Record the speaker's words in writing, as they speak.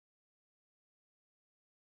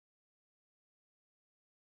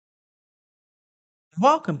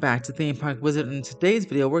Welcome back to Theme Park Wizard. In today's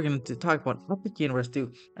video, we're going to talk about Epic Universe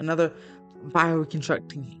 2, another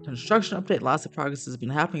construction update. Lots of progress has been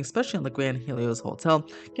happening, especially on the Grand Helios Hotel.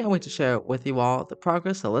 Can't wait to share with you all the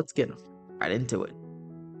progress, so let's get right into it.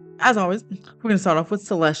 As always, we're going to start off with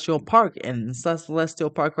Celestial Park. And in Celestial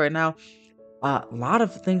Park right now, a lot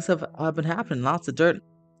of things have been happening. Lots of dirt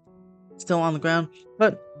still on the ground,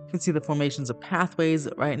 but you can see the formations of pathways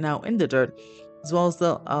right now in the dirt, as well as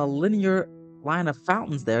the linear line of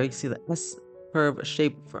fountains there. You see the S curve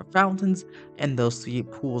shape for fountains and those three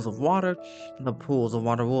pools of water. The pools of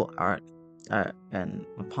water are and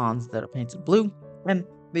the ponds that are painted blue, and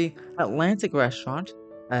the Atlantic restaurant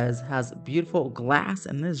has beautiful glass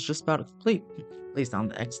and is just about complete, at least on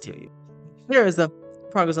the exterior. Here is the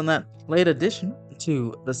progress on that late addition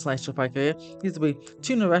to the Celestial Park area. These will be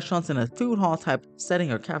two new restaurants in a food hall type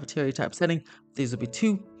setting or cafeteria type setting. These will be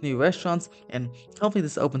two new restaurants, and hopefully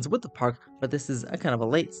this opens with the park, but this is a kind of a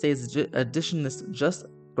late stage addition. This just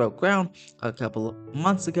broke ground a couple of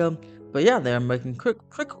months ago, but yeah, they're making quick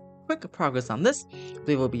progress on this.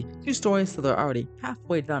 There will be 2 stories, so they're already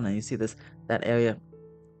halfway done, and you see that area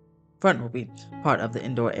front will be part of the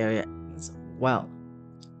indoor area as well.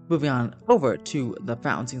 Moving on over to the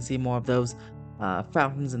fountains, you can see more of those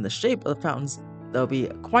fountains in the shape of the fountains. There'll be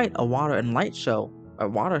quite a water and light show, or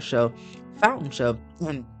water show, fountain show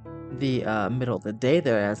in the middle of the day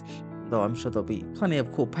there, as though I'm sure there'll be plenty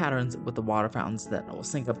of cool patterns with the water fountains that will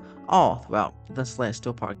sync up all throughout the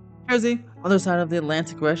Celestial Park. Here's the other side of the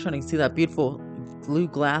Atlantic restaurant. You can see that beautiful blue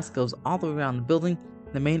glass goes all the way around the building.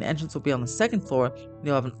 The main entrance will be on the 2nd floor.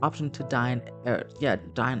 You'll have an option to dine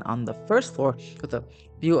on the 1st floor with a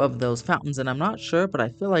view of those fountains. And I'm not sure, but I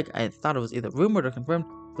feel like I thought it was either rumored or confirmed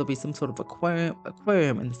there'll be some sort of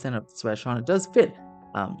aquarium in the center of this restaurant. It does fit,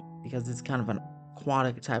 because it's kind of an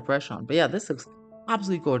aquatic type restaurant. But yeah, this looks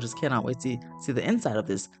absolutely gorgeous. Cannot wait to see the inside of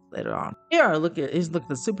this later on. Here, look at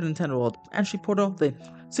the Super Nintendo World entry portal, the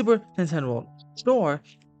Super Nintendo World store,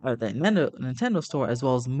 or the Nintendo store, as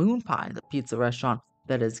well as Moon Pie, the pizza restaurant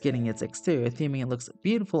that is getting its exterior theming. It looks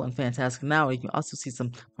beautiful and fantastic. Now you can also see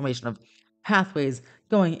some formation of pathways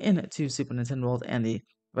going into Super Nintendo World and the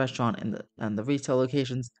restaurant and the retail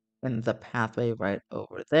locations in the pathway right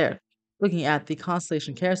over there. Looking at the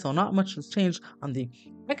Constellation Carousel, not much has changed on the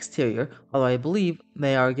exterior, although I believe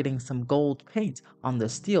they are getting some gold paint on the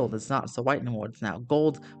steel that's not so white anymore. It's now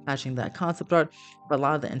gold, matching that concept art, but a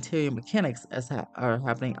lot of the interior mechanics are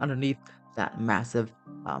happening underneath that massive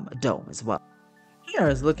dome as well. Here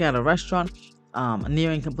is looking at a restaurant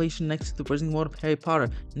nearing completion next to the Wizarding World of Harry Potter.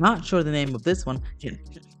 Not sure the name of this one. You can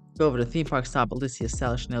go over to Theme Park Stop. Alicia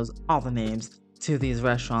Salish knows all the names to these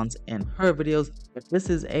restaurants in her videos. But this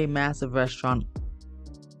is a massive restaurant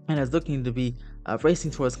and is looking to be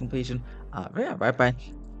racing towards completion. Right by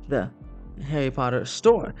the Harry Potter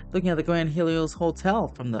store. Looking at the Grand Helios Hotel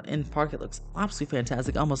from the in-park, it looks absolutely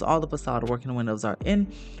fantastic. Almost all the facade working windows are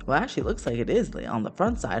in. Well, actually, it looks like it is on the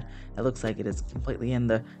front side. It looks like it is completely in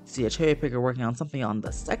there. See a cherry picker working on something on the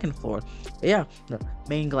 2nd floor. But yeah, the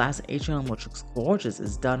main glass atrium, which looks gorgeous,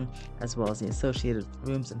 is done, as well as the associated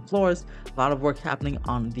rooms and floors. A lot of work happening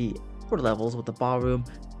on the upper levels with the ballroom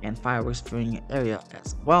and fireworks viewing area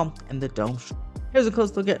as well, and the dome. Here's a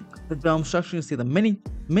close look at the dome structure. You see the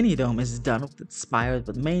mini dome is done with its spires,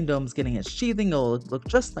 but the main dome is getting its sheathing. It will look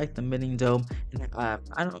just like the mini dome. And,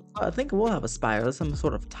 I think it will have a spire, some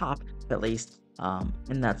sort of top at least.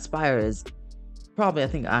 And that spire is probably, I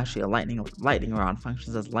think, actually a lightning rod,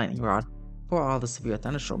 functions as lightning rod for all the severe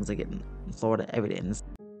thunderstorms they get in Florida every day.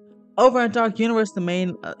 Over at Dark Universe, the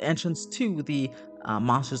main entrance to the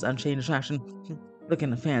Monsters Unchained attraction,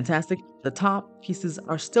 looking fantastic. The top pieces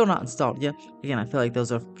are still not installed yet. Again, I feel like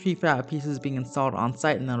those are prefab pieces being installed on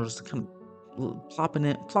site, and then we'll just kind of plop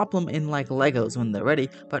them in like Legos when they're ready.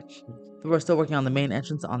 But we're still working on the main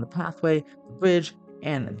entrance, on the pathway, the bridge,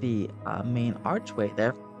 and the main archway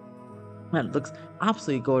there. And it looks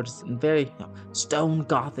absolutely gorgeous and very stone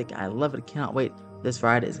gothic. I love it. Cannot wait. This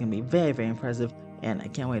ride is going to be very, very impressive, and I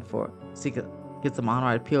can't wait to get some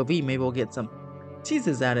on-ride POV. Maybe we'll get some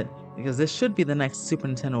teases at it, because this should be the next Super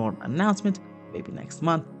Nintendo World announcement, maybe next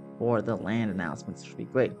month, or the land announcements, which should be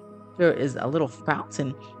great. There is a little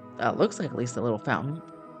fountain, looks like at least a little fountain,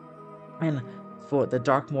 and for the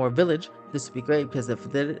Darkmoor Village, this would be great, because if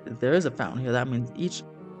there is a fountain here, that means each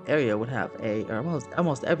area would have or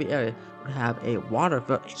almost every area would have a water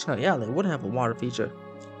feature. Yeah, they would have a water feature,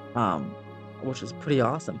 which is pretty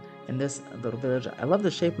awesome. In this little village, I love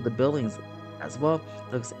the shape of the buildings as well.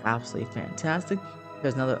 Looks absolutely fantastic.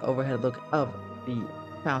 There's another overhead look of the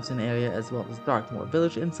fountain area, as well as Darkmoor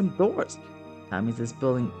Village, and some doors. That means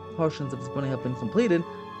portions of this building have been completed,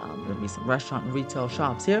 There'll be some restaurant and retail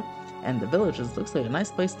shops here, and the villagers looks like a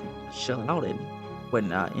nice place to chill out in when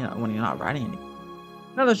when you're not riding any.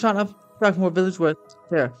 Another shot of Rockmore Village where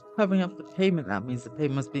they're covering up the pavement. That means the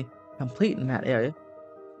pavement must be complete in that area.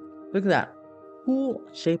 Look at that cool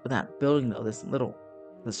shape of that building, though.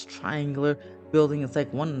 This triangular building. It's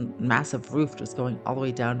like one massive roof just going all the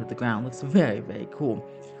way down to the ground. Looks very, very cool.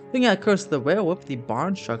 Looking at Curse of the Werewolf, the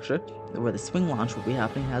barn structure where the swing launch will be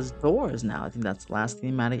happening has doors now. I think that's the last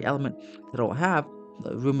thematic element that it'll have.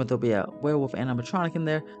 The rumor there'll be a werewolf animatronic in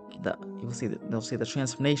there. They'll see the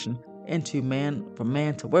transformation into from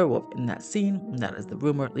man to werewolf in that scene. That is the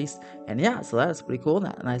rumor, at least. And yeah, so that's pretty cool.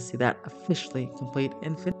 And I see that officially complete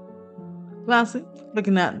and finished. Lastly,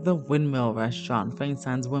 looking at the Windmill Restaurant.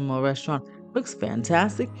 Frankenstein's Windmill Restaurant looks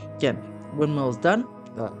fantastic. Again, windmill's done.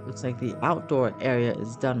 Looks like the outdoor area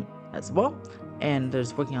is done as well. And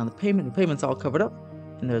there's working on the pavement. The pavement's all covered up.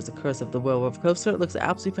 And there's the Curse of the Werewolf coaster. It looks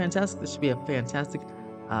absolutely fantastic. This should be a fantastic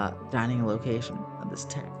dining location of this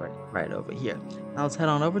tavern right over here. Now let's head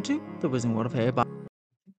on over to the Wizarding World of Harry Potter.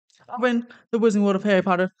 Over in the Wizarding World of Harry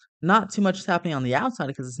Potter, not too much is happening on the outside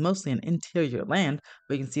because it's mostly an interior land.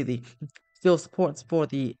 But you can see the steel supports for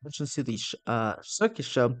the entrance to the circus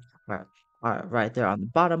show are right there on the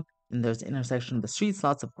bottom. And there's the intersection of the streets.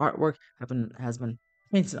 Lots of artwork has been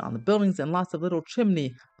painted on the buildings, and lots of little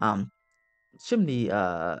chimney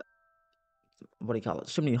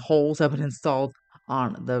holes have been installed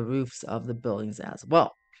on the roofs of the buildings as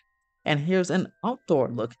well. And here's an outdoor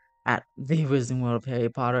look at the Wizarding World of Harry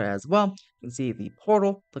Potter as well. You can see the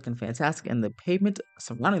portal looking fantastic, and the pavement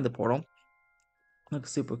surrounding the portal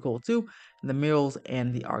looks super cool too. And the murals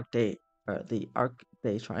and the Arc de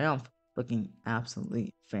Triomphe looking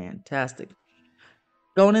absolutely fantastic.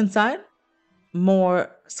 Going inside,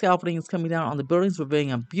 more scaffolding is coming down on the buildings,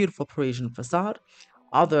 revealing a beautiful Parisian facade.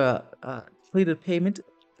 All the completed pavement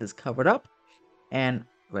is covered up and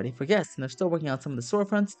ready for guests. And they're still working on some of the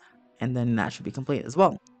storefronts, and then that should be complete as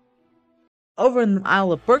well. Over in the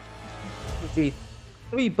Isle of Berk, you see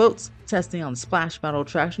 3 boats testing on the Splash Battle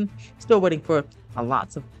attraction. Still waiting for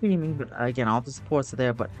lots of theming, but again, all the supports are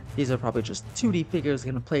there, but these are probably just 2D figures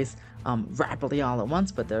going to place rapidly all at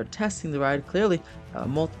once, but they're testing the ride clearly.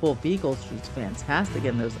 Multiple vehicles, which is fantastic,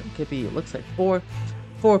 and it looks like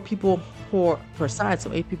four people per side,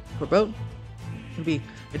 so 8 people per boat. Could be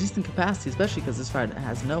a decent capacity, especially because this ride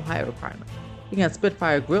has no height requirement. Looking at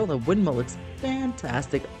Spitfire Grill, the windmill looks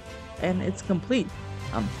fantastic, and it's complete.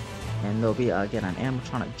 And there'll be again an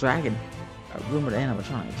animatronic dragon, a rumored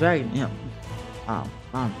animatronic dragon,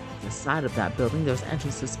 on the side of that building. There's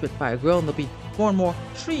entrance to Spitfire Grill, and there'll be more and more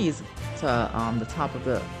trees to the top of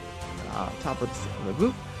the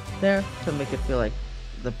roof there to make it feel like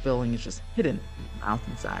the building is just hidden on the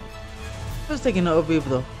mountainside. Just taking an overview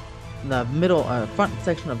of the middle front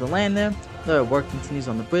section of the land there. The work continues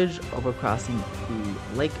on the bridge over crossing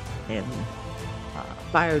the lake and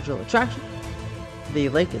fire drill attraction. The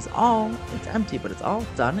lake it's empty, but it's all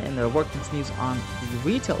done, and their work continues on the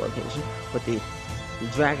retail location with the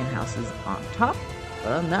dragon houses on top.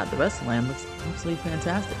 But other than that, the rest of the land looks absolutely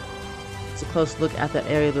fantastic. It's a close look at the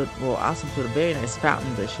area that will also include a very nice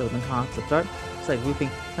fountain they showed in the concept art. Looks like roofing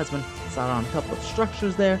has been installed on a couple of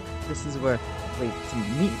structures there. This is where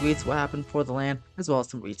some meet greets will happen for the land, as well as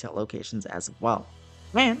some retail locations as well.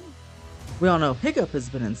 And we all know Hiccup has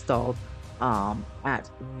been installed at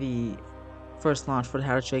the first launch for the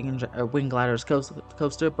How to Train Wing Gliders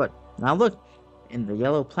coaster, but now look, in the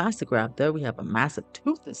yellow plastic wrap there, we have a massive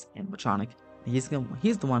toothless animatronic. He's the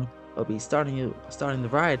one that'll be starting the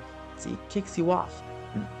ride, so he kicks you off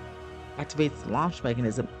and activates the launch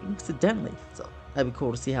mechanism accidentally. So that'd be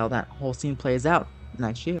cool to see how that whole scene plays out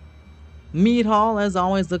next year. Mead Hall, as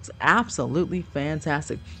always, looks absolutely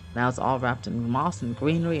fantastic. Now it's all wrapped in moss and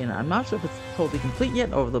greenery, and I'm not sure if it's totally complete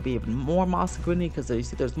yet, or there'll be even more moss and greenery, because you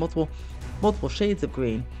see there's multiple shades of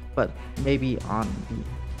green, but maybe on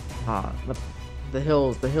the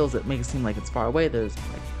hills that make it seem like it's far away, there's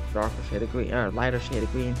like darker shade of green or lighter shade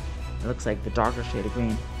of green. It looks like the darker shade of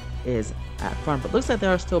green is at front, but looks like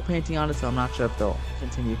they're still painting on it, so I'm not sure if they'll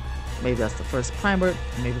continue. Maybe that's the first primer,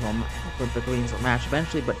 maybe the greens will match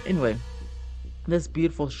eventually, but anyway, this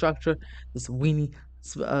beautiful structure, this weenie,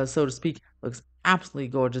 so to speak, looks absolutely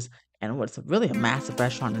gorgeous. And what's really a massive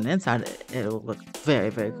restaurant on the inside, it will look very,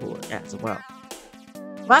 very cool as well.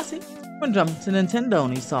 Lastly, we're going to jump to Nintendo,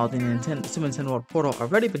 and you saw the Super Nintendo World portal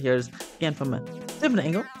already, but here's again from a different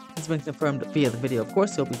angle. It's been confirmed via the video, of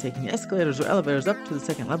course. You'll be taking escalators or elevators up to the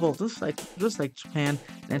second level, just like Japan,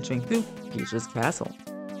 and entering through Peach's castle.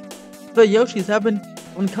 The Yoshis have been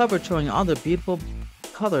uncovered, showing all their beautiful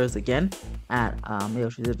colors again at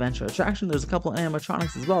Yoshi's Adventure Attraction. There's a couple of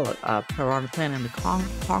animatronics as well, Piranha Plant and the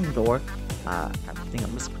Condor. I think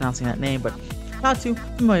I'm mispronouncing that name, but not too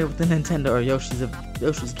familiar with the Nintendo or Yoshi's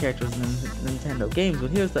characters in the Nintendo games. But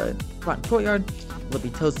here's the front courtyard. It'll be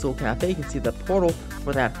Toadstool Cafe. You can see the portal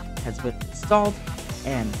for that has been installed,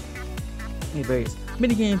 and various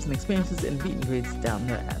mini games and experiences and meet and greets down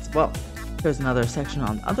there as well. There's another section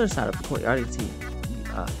on the other side of the courtyard. You can see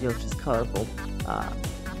Yoshi's colorful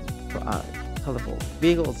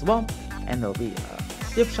vehicles as well, and there'll be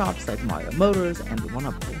gift shops like Mario Motors and the One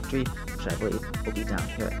Up Tree, which I believe will be down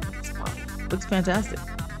here as well. Looks fantastic.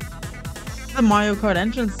 The Mario Kart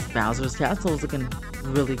entrance, Bowser's Castle, is looking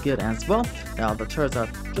really good as well. Now the turrets are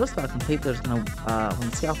just about complete. There's gonna when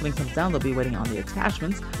the scaffolding comes down, they'll be waiting on the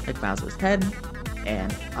attachments like Bowser's head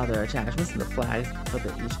and other attachments and the flags for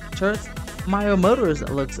each turrets. Mario Motors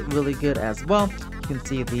looks really good as well. You can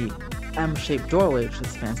see the M-shaped doorway, which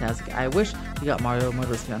is fantastic. I wish we got Mario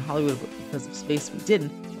Motors here in Hollywood, but because of space we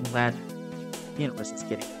didn't. I'm glad the universe is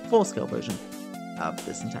getting a full-scale version of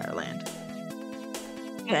this entire land.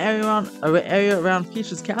 The area around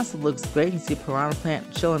Peach's Castle looks great. You can see a Piranha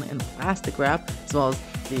Plant chilling in plastic wrap, as well as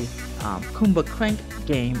the Kumba Crank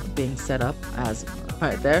game being set up as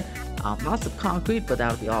right there. Lots of concrete, but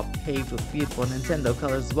that'll be all paved with beautiful Nintendo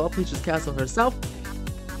colors as well. Peach's Castle herself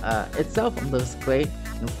itself looks great.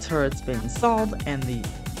 The turrets being installed and the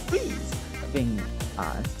trees being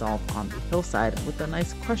installed on the hillside with a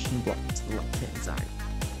nice question block to the left-hand side.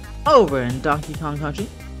 Over in Donkey Kong Country,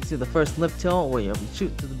 you see the first lift hill where you'll be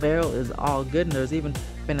shooting through the barrel is all good, and there's even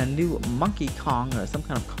been a new Monkey Kong or some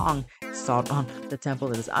kind of Kong installed on the temple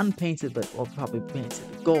that is unpainted but will probably be painted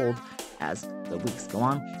gold as the weeks go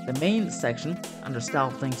on. The main section under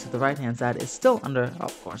scaffolding to the right-hand side is still under,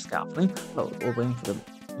 of course, scaffolding, but we're waiting for the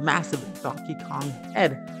massive Donkey Kong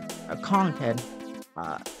head, or Kong head,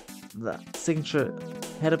 the signature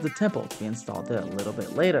head of the temple to be installed there a little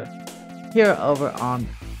bit later. Here over on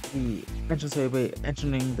the entrance area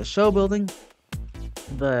entering the show building,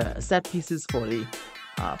 the set pieces for the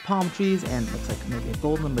palm trees and looks like maybe a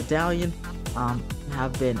golden medallion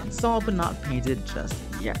have been installed but not painted just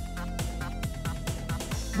yet.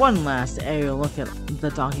 One last aerial look at the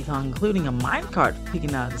Donkey Kong, including a minecart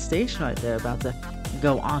peeking out of the station right there, about to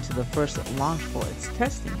go on to the first launch for its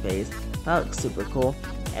testing phase. That looks super cool,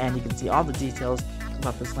 and you can see all the details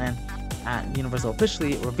about this land at Universal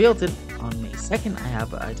officially revealed it on May 2nd. I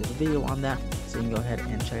did a video on that, so you can go ahead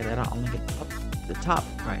and check that out. I'll link it up the top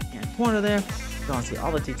right hand corner there. You want to see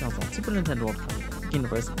all the details on Super Nintendo World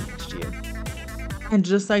Universe next year. And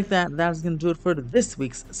just like that, that's going to do it for this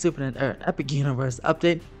week's Epic Universe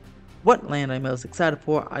update. What land are you most excited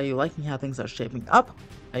for? Are you liking how things are shaping up?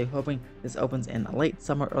 Are you hoping this opens in late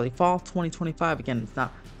summer, early fall 2025? Again, it's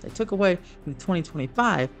not, they took away the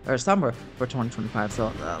 2025 or summer for 2025, so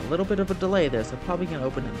a little bit of a delay there. So probably going to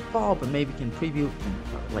open in the fall, but maybe can preview in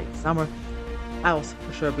late summer. I will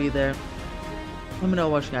for sure be there. Let me know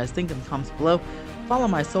what you guys think in the comments below. Follow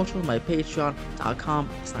my socials, my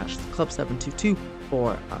patreon.com/club722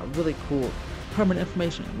 for really cool permanent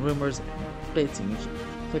information and rumors and updates. You can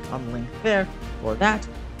click on the link there for that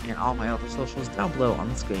and all my other socials down below on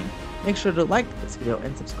the screen. Make sure to like this video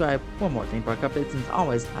and subscribe for more theme park updates, and as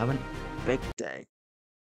always, have a big day.